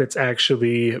it up, it's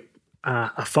actually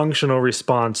a functional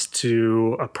response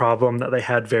to a problem that they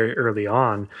had very early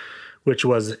on, which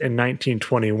was in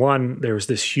 1921, there was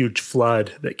this huge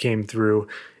flood that came through.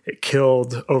 It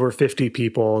killed over 50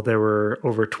 people. There were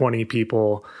over 20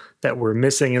 people that were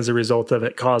missing as a result of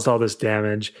it, caused all this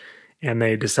damage. And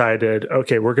they decided,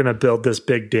 okay, we're going to build this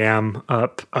big dam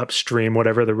upstream,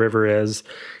 whatever the river is,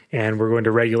 and we're going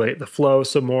to regulate the flow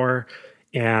some more.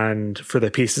 And for the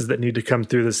pieces that need to come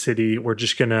through the city, we're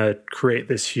just going to create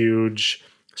this huge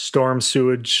storm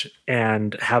sewage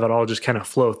and have it all just kind of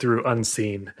flow through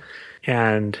unseen.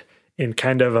 And in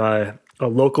kind of a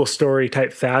local story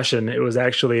type fashion, it was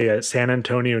actually a San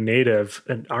Antonio native,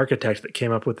 an architect, that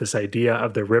came up with this idea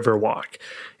of the Riverwalk.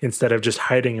 Instead of just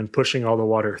hiding and pushing all the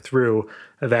water through,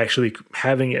 of actually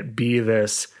having it be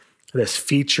this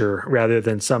feature rather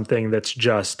than something that's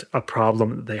just a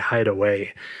problem that they hide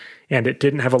away. And it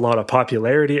didn't have a lot of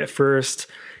popularity at first,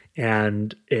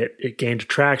 and it gained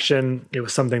traction. It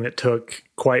was something that took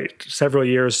quite several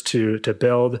years to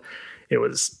build. It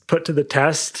was put to the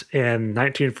test in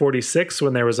 1946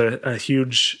 when there was a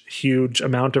huge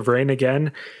amount of rain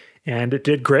again, and it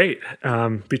did great.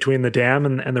 Between the dam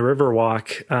and the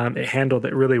Riverwalk, it handled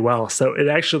it really well. So it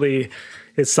actually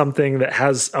is something that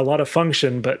has a lot of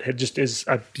function, but it just is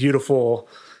a beautiful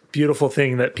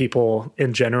thing that people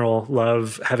in general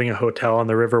love, having a hotel on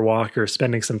the Riverwalk or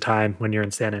spending some time when you're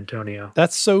in San Antonio.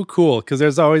 That's so cool, because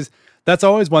that's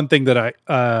always one thing that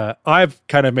I've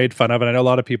kind of made fun of, and I know a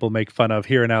lot of people make fun of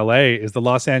here in LA, is the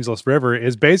Los Angeles River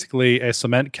is basically a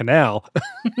cement canal,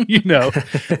 and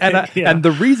and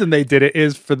the reason they did it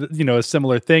is for a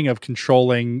similar thing of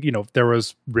controlling, there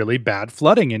was really bad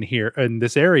flooding in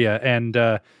this area, and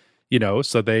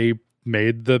so they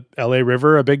made the LA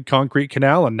River a big concrete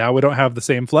canal, and now we don't have the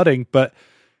same flooding, but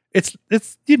it's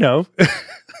it's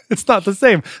not the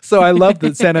same. So I love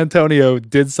that San Antonio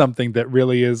did something that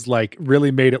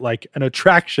really made it like an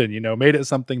attraction, made it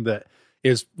something that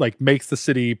is like makes the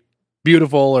city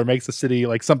beautiful or makes the city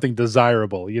like something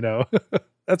desirable,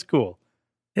 That's cool.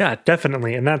 Yeah,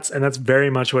 definitely. And that's very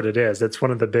much what it is. It's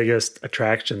one of the biggest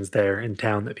attractions there in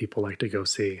town that people like to go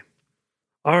see.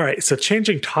 All right, so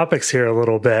changing topics here a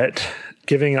little bit,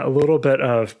 giving a little bit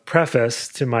of preface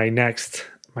to my next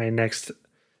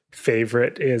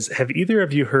favorite is, have either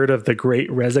of you heard of the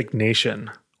Great Resignation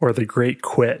or the Great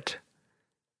Quit?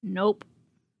 Nope.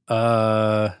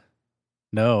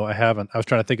 No, I haven't. I was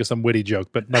trying to think of some witty joke,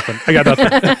 but nothing. I got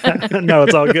nothing. No,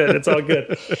 it's all good. It's all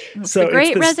good. So the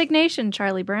Great Resignation,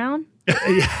 Charlie Brown.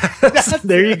 Yes,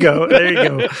 there you go. There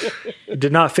you go.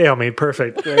 Did not fail me.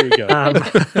 Perfect. There you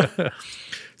go.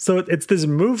 So it's this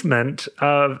movement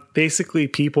of basically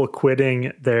people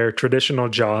quitting their traditional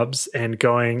jobs and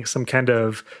going some kind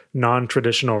of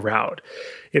non-traditional route.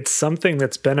 It's something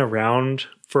that's been around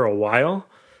for a while,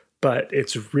 but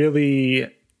it really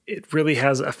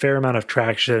has a fair amount of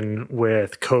traction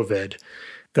with COVID.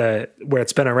 Where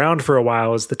it's been around for a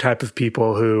while is the type of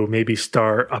people who maybe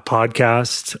start a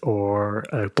podcast or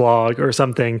a blog or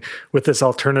something with this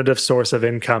alternative source of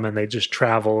income, and they just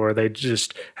travel, or they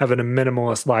just have a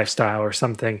minimalist lifestyle or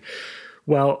something.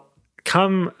 Well,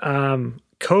 come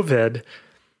COVID,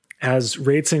 as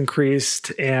rates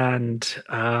increased and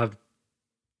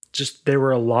there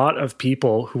were a lot of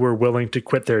people who were willing to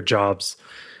quit their jobs.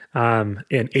 In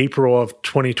April of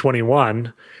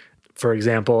 2021, for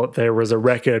example, there was a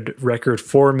record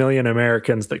 4 million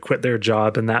Americans that quit their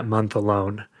job in that month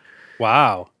alone.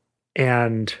 Wow.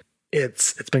 And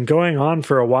it's been going on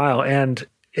for a while, and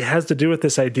it has to do with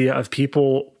this idea of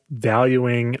people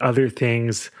valuing other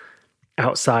things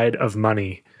outside of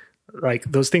money. Like,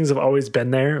 those things have always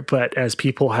been there, but as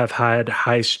people have had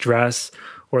high stress,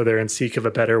 or they're in seek of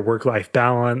a better work-life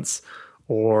balance,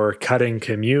 or cutting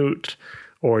commute,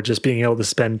 or just being able to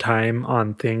spend time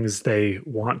on things they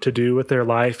want to do with their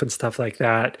life and stuff like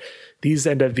that, these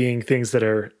end up being things that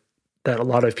a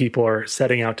lot of people are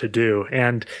setting out to do.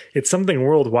 And it's something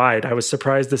worldwide. I was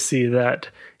surprised to see that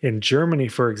in Germany,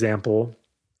 for example,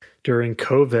 during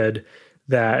COVID,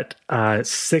 that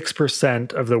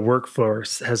 6% of the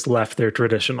workforce has left their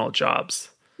traditional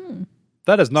jobs.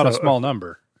 That is not a small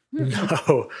number.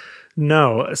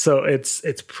 No. So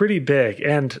it's pretty big.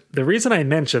 And the reason I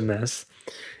mention this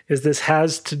is this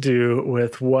has to do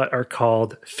with what are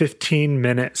called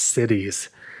 15-minute cities.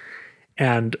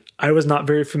 And I was not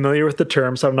very familiar with the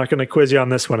term, so I'm not going to quiz you on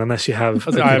this one unless you have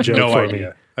a I have joke no for idea.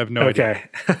 me. I have no idea.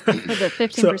 Was it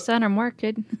 15% or more?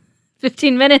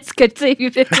 15 minutes could save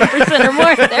you 15% or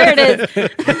more. There it is.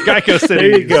 Geico City.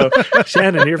 There you go.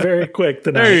 Shannon, you're very quick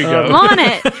tonight. There you go. I'm on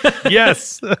it.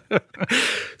 Yes.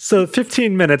 So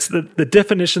 15 minutes, the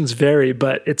definitions vary,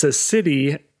 but it's a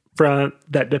city from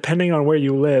that, depending on where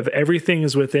you live, everything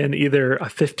is within either a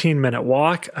 15-minute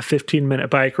walk, a 15-minute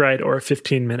bike ride, or a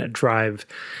 15-minute drive.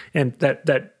 And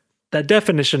that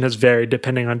definition has varied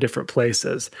depending on different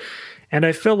places. And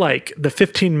I feel like the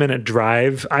 15-minute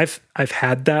drive, I've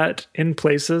had that in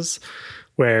places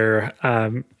where,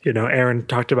 Aaron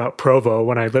talked about Provo.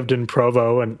 When I lived in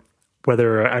Provo, and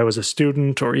whether I was a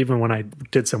student or even when I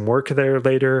did some work there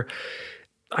later,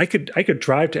 I could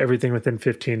drive to everything within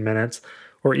 15 minutes.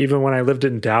 Or even when I lived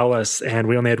in Dallas and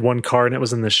we only had one car and it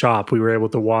was in the shop, we were able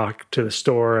to walk to the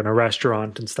store and a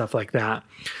restaurant and stuff like that.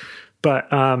 But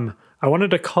I wanted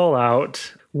to call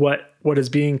out what is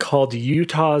being called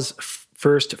Utah's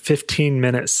first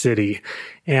 15-minute city.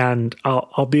 And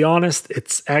I'll be honest,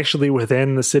 it's actually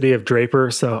within the city of Draper,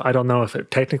 so I don't know if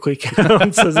it technically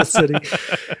counts as a city.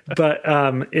 But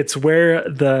it's where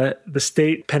the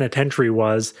state penitentiary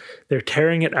was. They're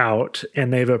tearing it out,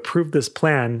 and they've approved this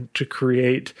plan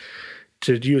to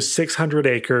use 600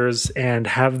 acres and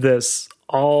have this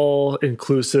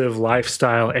all-inclusive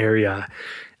lifestyle area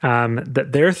that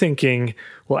they're thinking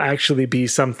will actually be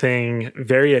something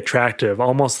very attractive,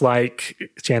 almost like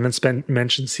Shannon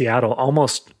mentioned Seattle,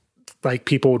 almost like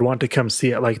people would want to come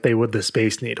see it like they would the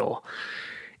Space Needle.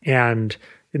 And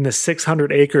in the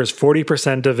 600 acres,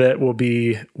 40% of it will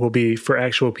be for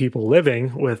actual people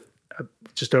living, with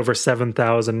just over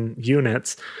 7,000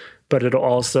 units. But it'll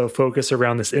also focus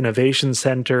around this innovation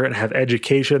center and have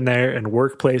education there and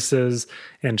workplaces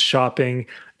and shopping.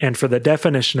 And for the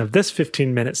definition of this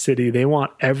 15-minute city, they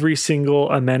want every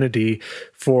single amenity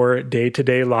for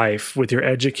day-to-day life with your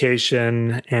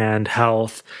education and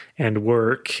health and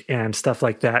work and stuff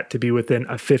like that to be within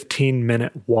a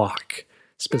 15-minute walk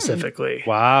specifically.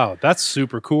 Wow, that's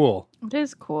super cool. It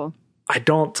is cool. I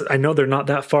know they're not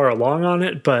that far along on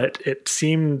it, but it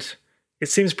seems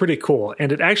pretty cool.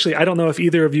 And it actually, I don't know if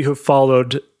either of you have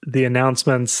followed the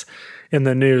announcements in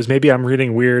the news. Maybe I'm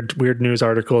reading weird news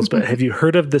articles, but have you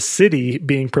heard of the city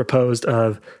being proposed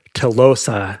of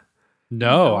Telosa?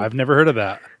 No, I've never heard of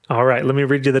that. All right, let me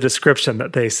read you the description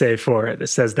that they say for it. It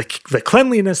says the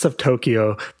cleanliness of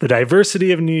Tokyo, the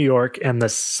diversity of New York, and the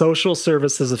social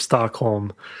services of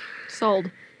Stockholm.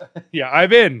 Sold. Yeah,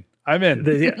 I'm in.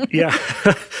 Yeah.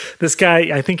 This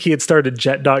guy, I think he had started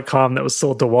Jet.com that was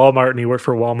sold to Walmart, and he worked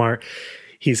for Walmart.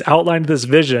 He's outlined this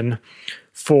vision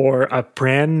for a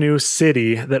brand new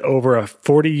city that over a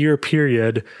 40-year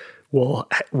period will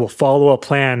follow a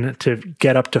plan to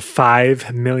get up to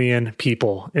 5 million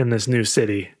people in this new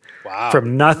city. Wow.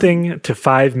 From nothing to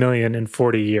 5 million in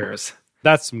 40 years.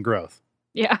 That's some growth.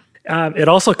 Yeah. It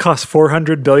also costs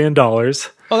 $400 billion. Oh,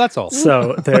 that's all.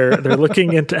 So they're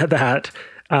looking into that.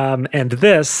 And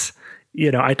this,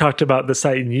 I talked about the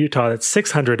site in Utah that's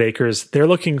 600 acres. They're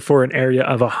looking for an area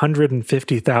of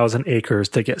 150,000 acres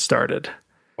to get started.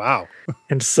 Wow.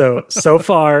 And so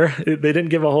far, they didn't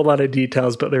give a whole lot of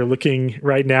details, but they're looking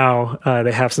right now.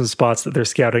 They have some spots that they're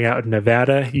scouting out in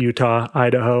Nevada, Utah,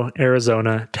 Idaho,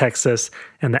 Arizona, Texas,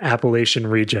 and the Appalachian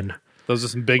region. Those are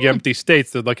some big empty states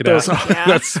they're looking at. Yeah.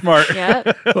 That's smart.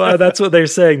 Yeah. Well, that's what they're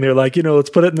saying. They're like, let's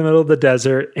put it in the middle of the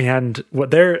desert. And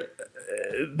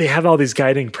they have all these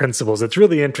guiding principles. It's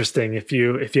really interesting. If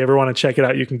you ever want to check it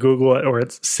out, you can Google it, or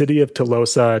it's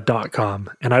cityoftolosa.com.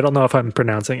 And I don't know if I'm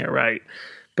pronouncing it right,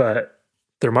 but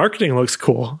their marketing looks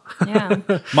cool. Yeah.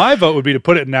 My vote would be to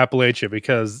put it in Appalachia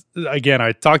because, again,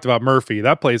 I talked about Murphy.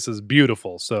 That place is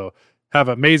beautiful. So have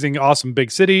an amazing, awesome big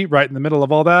city right in the middle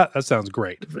of all that. That sounds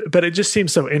great. But it just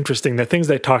seems so interesting, the things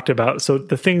they talked about. So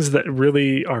the things that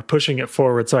really are pushing it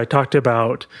forward. So I talked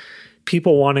about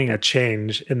people wanting a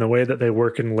change in the way that they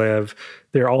work and live.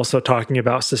 They're also talking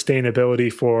about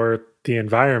sustainability for the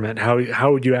environment.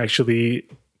 How would you actually...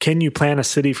 Can you plan a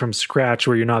city from scratch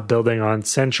where you're not building on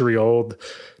century-old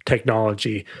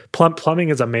technology? Plumbing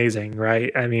is amazing,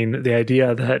 right? I mean, the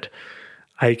idea that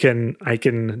I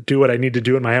can do what I need to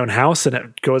do in my own house and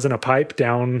it goes in a pipe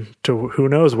down to who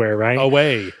knows where, right?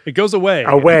 Away. It goes away.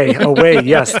 Away.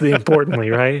 Yes, importantly,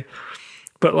 right?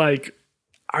 But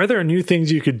are there new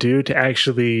things you could do to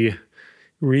actually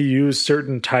reuse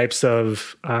certain types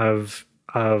of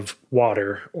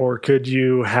water? Or could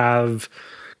you have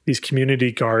these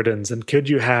community gardens, and could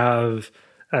you have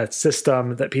a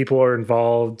system that people are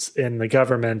involved in the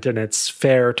government and it's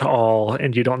fair to all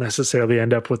and you don't necessarily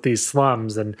end up with these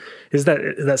slums? And is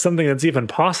that something that's even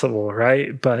possible,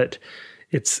 right? But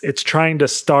it's trying to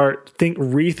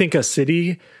rethink a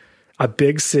city, a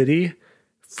big city,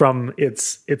 from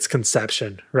its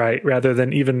conception, right? Rather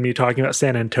than even me talking about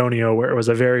San Antonio, where it was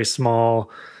a very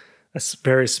small,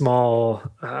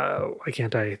 why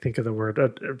can't I think of the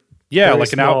word? Yeah,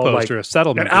 like an outpost or a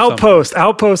settlement. An outpost.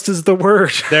 Outpost is the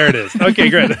word. There it is. Okay,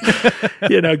 great.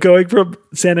 Going from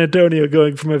San Antonio,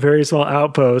 going from a very small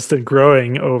outpost and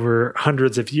growing over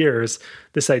hundreds of years,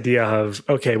 this idea of,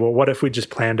 okay, well, what if we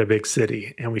just planned a big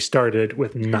city and we started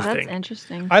with nothing? That's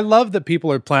interesting. I love that people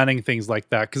are planning things like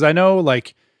that because I know a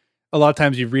lot of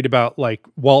times you read about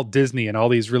Walt Disney and all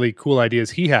these really cool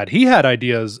ideas he had. He had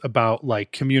ideas about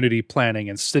community planning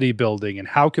and city building and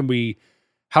how can we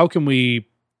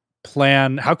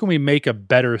make a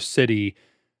better city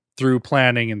through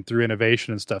planning and through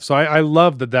innovation and stuff. So I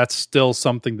love that that's still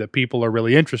something that people are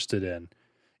really interested in.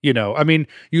 I mean,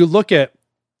 you look at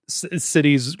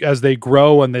cities as they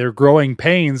grow and they're growing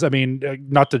pains. I mean,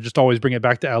 not to just always bring it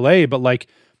back to LA, but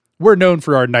we're known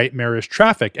for our nightmarish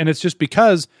traffic. And it's just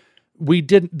because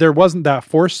there wasn't that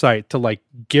foresight to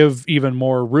give even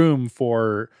more room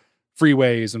for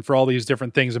freeways and for all these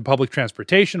different things, and public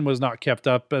transportation was not kept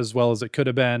up as well as it could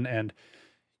have been. And,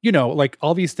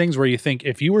 all these things where you think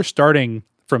if you were starting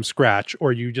from scratch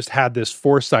or you just had this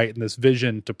foresight and this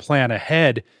vision to plan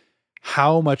ahead,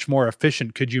 how much more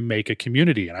efficient could you make a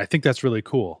community? And I think that's really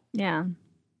cool. Yeah.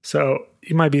 So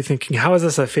you might be thinking, how is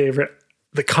this a favorite?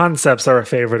 The concepts are a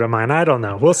favorite of mine. I don't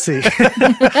know. We'll see.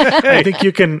 I think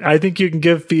you can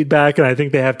give feedback, and I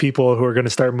think they have people who are going to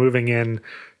start moving in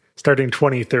starting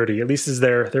 2030, at least is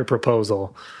their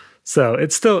proposal. So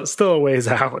it's still a ways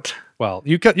out. Well,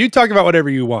 you talk about whatever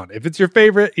you want. If it's your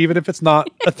favorite, even if it's not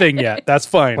a thing yet, that's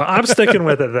fine. Well, I'm sticking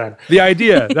with it then. The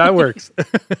idea, that works.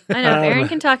 I know. Aaron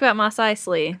can talk about Mos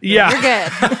Eisley. Yeah. You're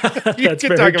good. You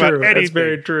can talk about anything. That's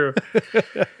very true.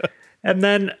 And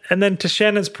then to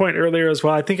Shannon's point earlier as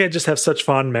well, I think I just have such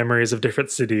fond memories of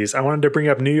different cities. I wanted to bring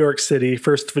up New York City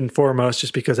first and foremost,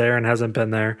 just because Aaron hasn't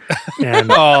been there. And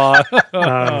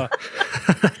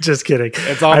just kidding.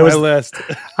 It's on my list.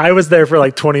 I was there for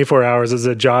 24 hours as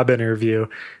a job interview,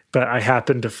 but I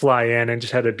happened to fly in and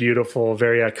just had a beautiful,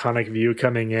 very iconic view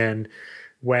coming in.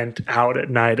 went out at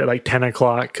night at like 10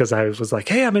 o'clock because I was like,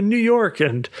 hey, I'm in New York.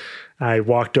 And I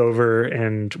walked over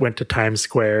and went to Times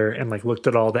Square and like looked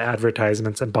at all the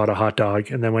advertisements and bought a hot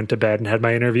dog and then went to bed and had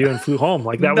my interview and flew home.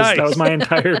 Like that was my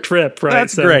entire trip, right?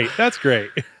 That's great. That's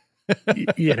great.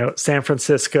 San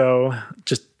Francisco,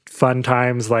 just fun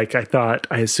times. Like I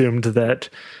assumed that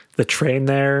the train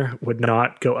there would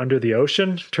not go under the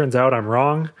ocean. Turns out I'm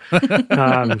wrong.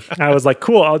 I was like,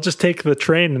 cool, I'll just take the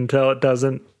train until it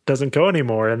doesn't go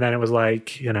anymore. And then it was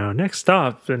like, next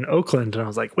stop in Oakland. And I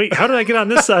was like, wait, how did I get on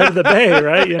this side of the bay?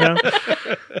 Right.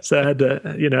 So I had to,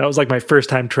 it was like my first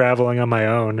time traveling on my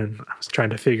own. And I was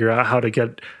trying to figure out how to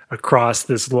get across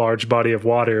this large body of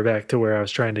water back to where I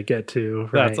was trying to get to.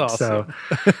 Right? That's awesome.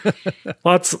 So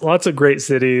lots of great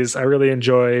cities. I really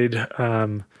enjoyed,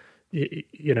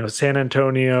 San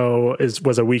Antonio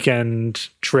was a weekend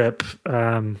trip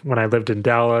when I lived in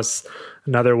Dallas.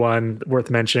 Another one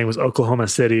worth mentioning was Oklahoma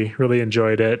City. Really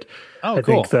enjoyed it. Oh, I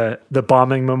cool. think the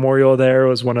bombing memorial there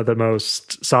was one of the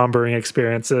most sombering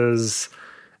experiences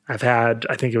I've had.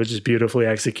 I think it was just beautifully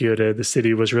executed. The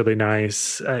city was really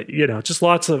nice. Just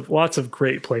lots of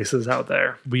great places out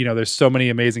there. There's so many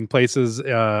amazing places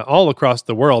all across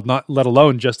the world, not let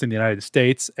alone just in the United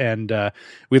States. And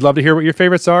we'd love to hear what your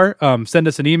favorites are. Send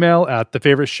us an email at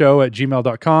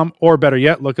thefavoriteshow@gmail.com, or better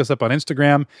yet, look us up on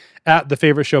Instagram at The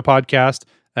Favorite Show Podcast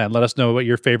and let us know what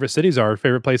your favorite cities are,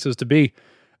 favorite places to be.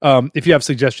 If you have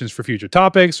suggestions for future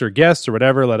topics or guests or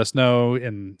whatever, let us know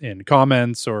in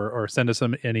comments or send us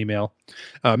an email.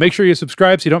 Make sure you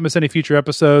subscribe so you don't miss any future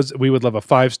episodes. We would love a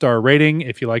 5-star rating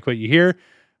if you like what you hear.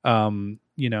 Even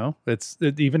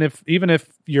if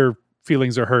your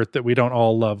feelings are hurt that we don't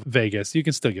all love Vegas, you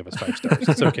can still give us 5 stars.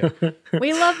 It's okay.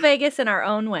 We love Vegas in our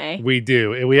own way. We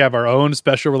do. We have our own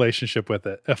special relationship with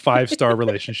it, a 5-star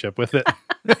relationship with it.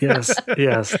 Yes.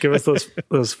 Give us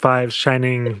those 5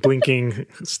 shining, blinking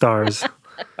stars.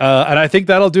 And I think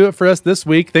that'll do it for us this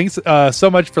week. Thanks so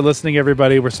much for listening,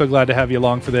 everybody. We're so glad to have you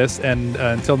along for this. And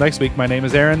until next week, my name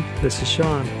is Aaron. This is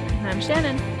Sean. And I'm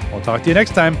Shannon. We'll talk to you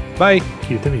next time. Bye.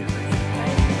 Cue the music.